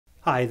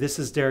Hi, this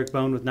is Derek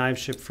Bone with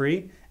Knives Ship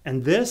Free,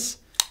 and this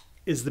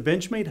is the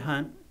Benchmade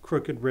Hunt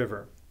Crooked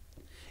River.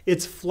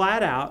 It's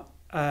flat out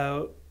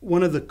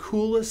one of the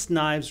coolest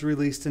knives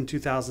released in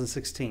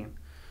 2016.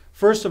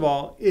 First of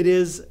all, it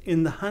is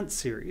in the Hunt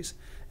series,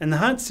 and the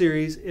Hunt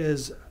series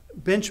is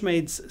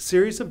Benchmade's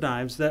series of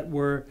knives that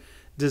were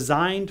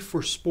designed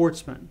for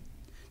sportsmen.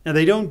 Now,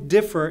 they don't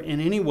differ in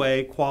any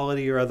way,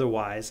 quality or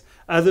otherwise,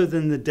 other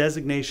than the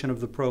designation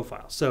of the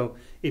profile. So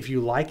if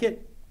you like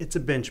it, it's a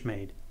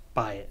Benchmade.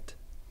 Buy it.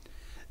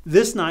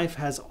 This knife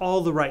has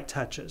all the right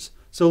touches.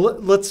 So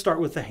let's start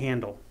with the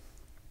handle.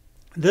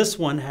 This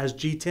one has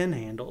G10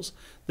 handles.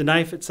 The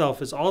knife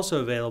itself is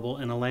also available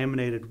in a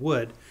laminated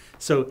wood.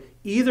 So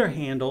either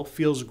handle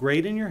feels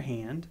great in your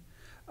hand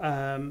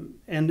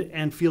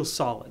and feels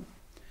solid.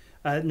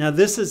 Now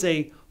this is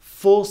a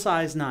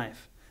full-size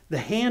knife. The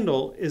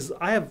handle is,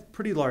 I have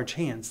pretty large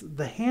hands.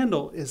 The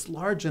handle is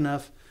large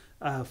enough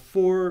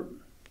for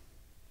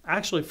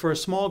a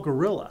small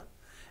gorilla.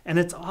 And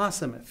it's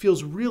awesome. It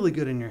feels really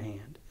good in your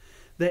hand.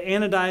 The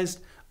anodized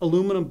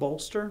aluminum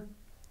bolster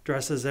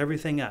dresses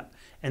everything up.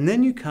 And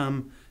then you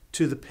come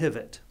to the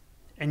pivot,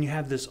 and you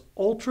have this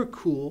ultra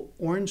cool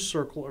orange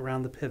circle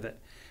around the pivot.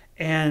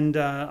 And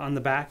on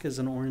the back is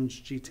an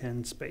orange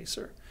G10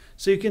 spacer.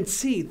 So you can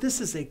see this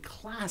is a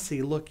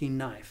classy looking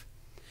knife.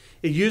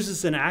 It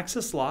uses an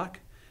axis lock,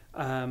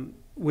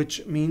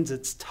 which means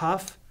it's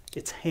tough,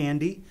 it's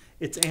handy,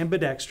 it's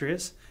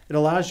ambidextrous. It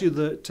allows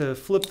you to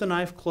flip the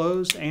knife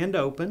closed and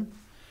open.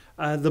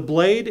 The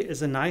blade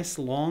is a nice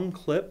long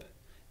clip,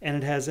 and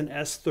it has an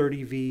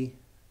S30V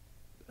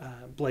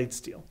blade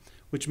steel,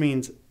 which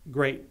means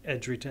great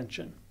edge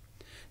retention.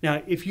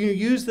 Now, if you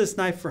use this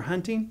knife for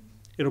hunting,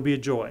 it'll be a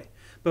joy.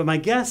 But my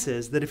guess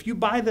is that if you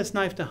buy this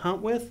knife to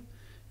hunt with,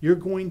 you're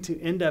going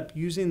to end up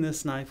using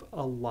this knife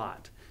a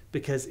lot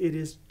because it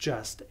is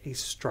just a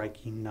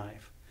striking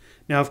knife.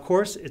 Now, of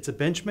course, it's a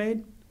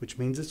Benchmade, which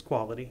means it's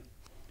quality.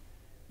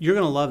 You're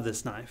going to love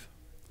this knife.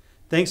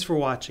 Thanks for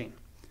watching.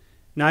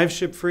 Knives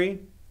Ship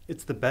Free,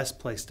 it's the best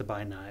place to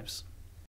buy knives.